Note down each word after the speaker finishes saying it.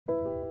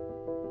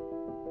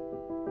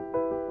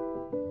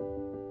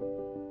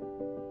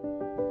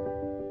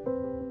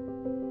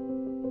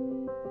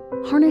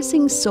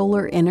Harnessing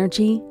solar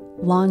energy,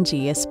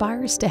 LONGi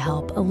aspires to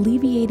help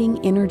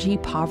alleviating energy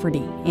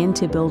poverty and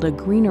to build a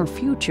greener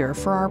future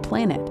for our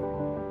planet.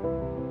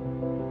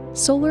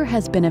 Solar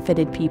has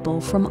benefited people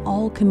from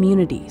all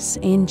communities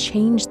and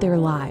changed their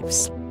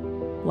lives,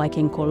 like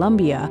in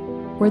Colombia,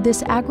 where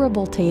this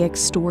agrivoltaic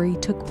story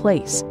took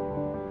place.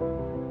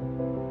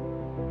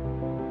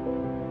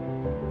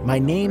 My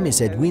name is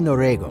Edwin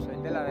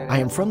Orrego. I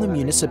am from the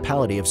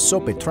municipality of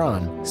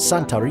Sopetran,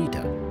 Santa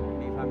Rita.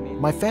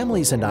 My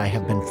families and I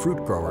have been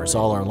fruit growers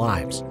all our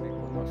lives.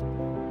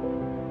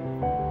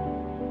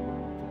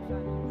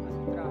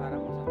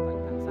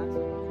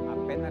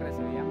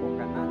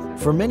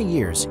 For many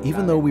years,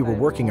 even though we were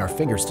working our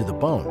fingers to the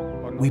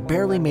bone, we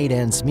barely made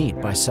ends meet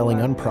by selling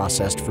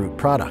unprocessed fruit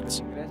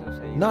products.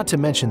 Not to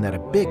mention that a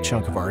big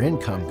chunk of our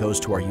income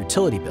goes to our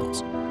utility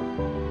bills.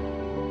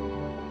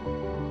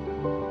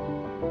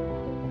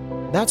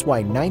 That's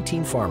why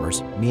 19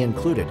 farmers, me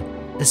included,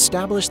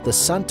 established the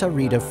Santa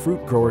Rita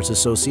Fruit Growers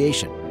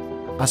Association,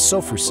 a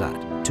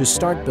SOFRUSAT, to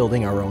start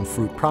building our own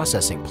fruit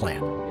processing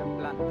plant.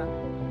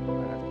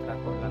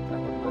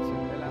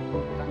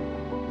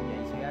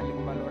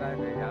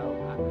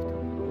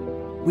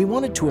 We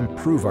wanted to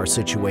improve our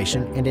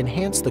situation and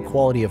enhance the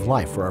quality of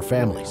life for our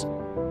families.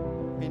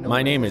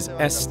 My name is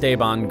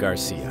Esteban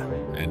Garcia,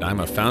 and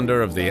I'm a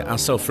founder of the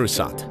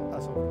SOFRUSAT.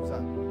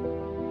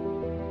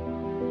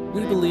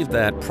 We believe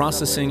that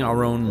processing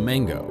our own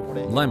mango,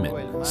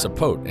 lemon,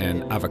 sapote,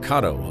 and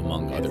avocado,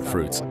 among other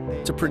fruits,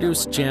 to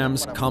produce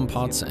jams,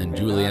 compotes, and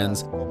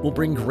juliennes will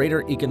bring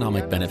greater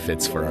economic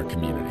benefits for our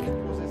community.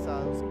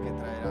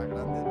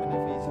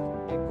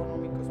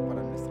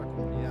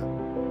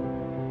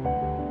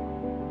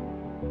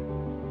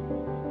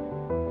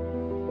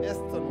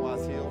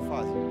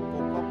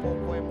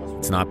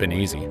 It's not been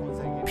easy.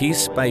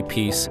 Piece by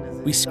piece,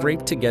 we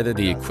scraped together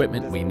the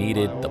equipment we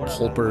needed, the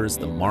pulpers,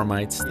 the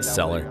marmites, the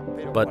cellar.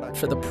 But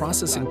for the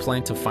processing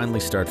plant to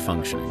finally start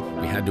functioning,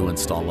 we had to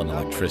install an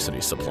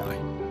electricity supply.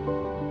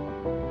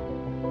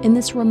 In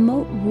this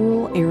remote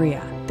rural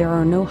area, there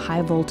are no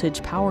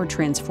high-voltage power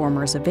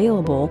transformers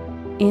available,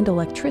 and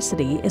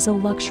electricity is a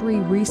luxury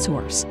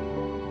resource.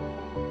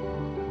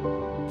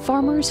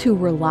 Farmers who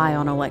rely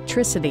on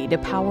electricity to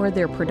power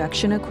their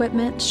production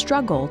equipment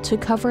struggle to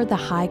cover the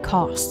high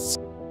costs.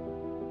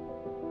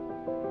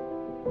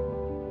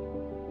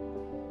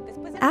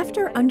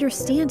 After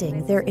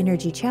understanding their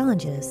energy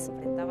challenges,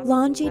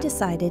 LONGi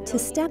decided to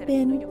step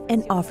in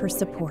and offer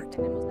support,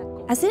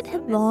 as it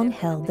had long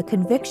held the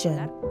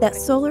conviction that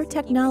solar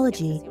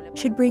technology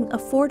should bring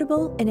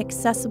affordable and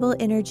accessible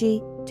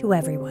energy to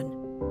everyone.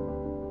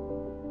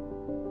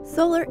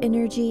 Solar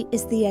energy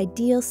is the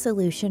ideal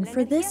solution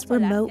for this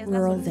remote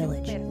rural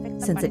village,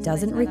 since it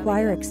doesn't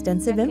require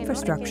extensive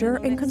infrastructure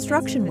and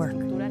construction work.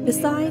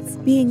 Besides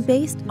being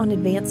based on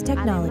advanced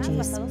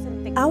technologies,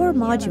 our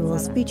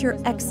modules feature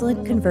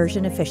excellent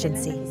conversion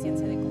efficiency.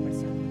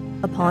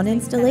 Upon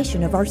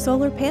installation of our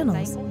solar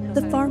panels,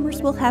 the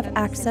farmers will have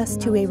access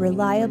to a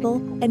reliable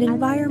and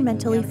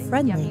environmentally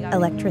friendly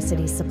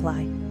electricity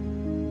supply.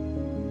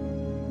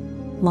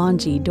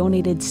 LONGi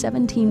donated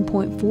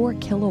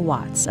 17.4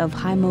 kilowatts of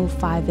HIMO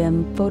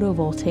 5M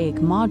photovoltaic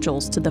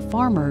modules to the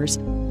farmers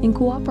in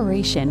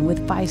cooperation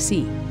with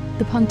FICE,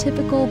 the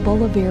Pontifical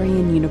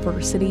Bolivarian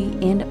University,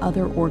 and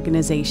other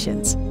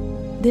organizations.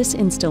 This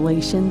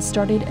installation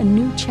started a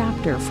new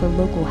chapter for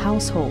local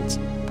households,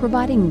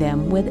 providing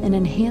them with an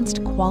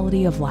enhanced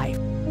quality of life.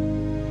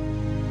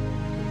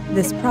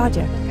 This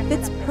project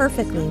fits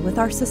perfectly with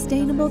our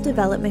sustainable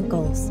development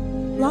goals.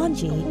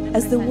 LONGi,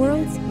 as the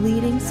world's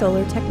leading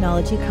solar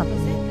technology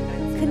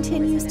company,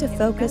 continues to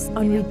focus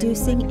on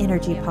reducing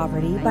energy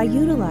poverty by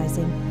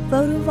utilizing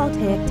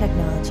photovoltaic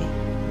technology.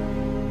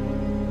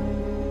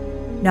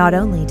 Not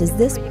only does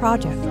this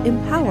project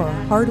empower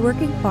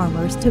hardworking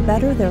farmers to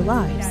better their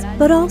lives,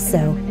 but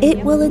also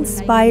it will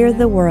inspire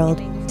the world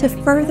to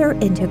further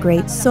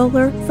integrate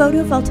solar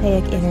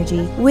photovoltaic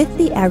energy with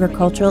the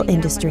agricultural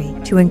industry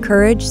to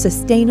encourage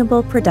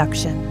sustainable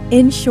production.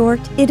 In short,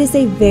 it is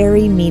a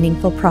very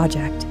meaningful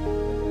project.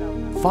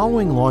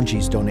 Following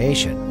LONGi's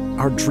donation,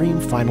 our dream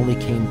finally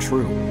came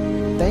true.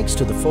 Thanks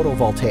to the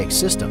photovoltaic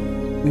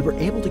system, we were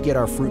able to get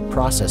our fruit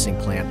processing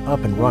plant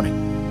up and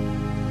running.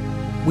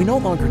 We no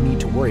longer need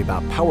to worry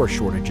about power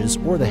shortages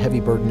or the heavy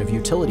burden of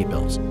utility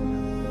bills.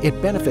 It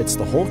benefits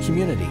the whole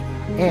community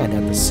and,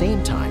 at the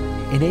same time,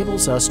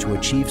 enables us to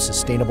achieve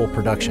sustainable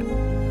production,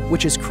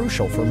 which is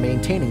crucial for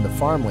maintaining the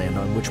farmland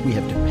on which we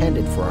have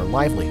depended for our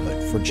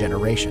livelihood for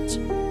generations.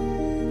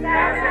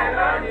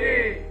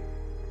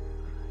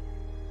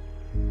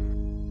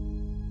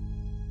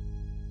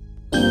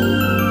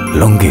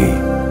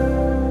 LONGi.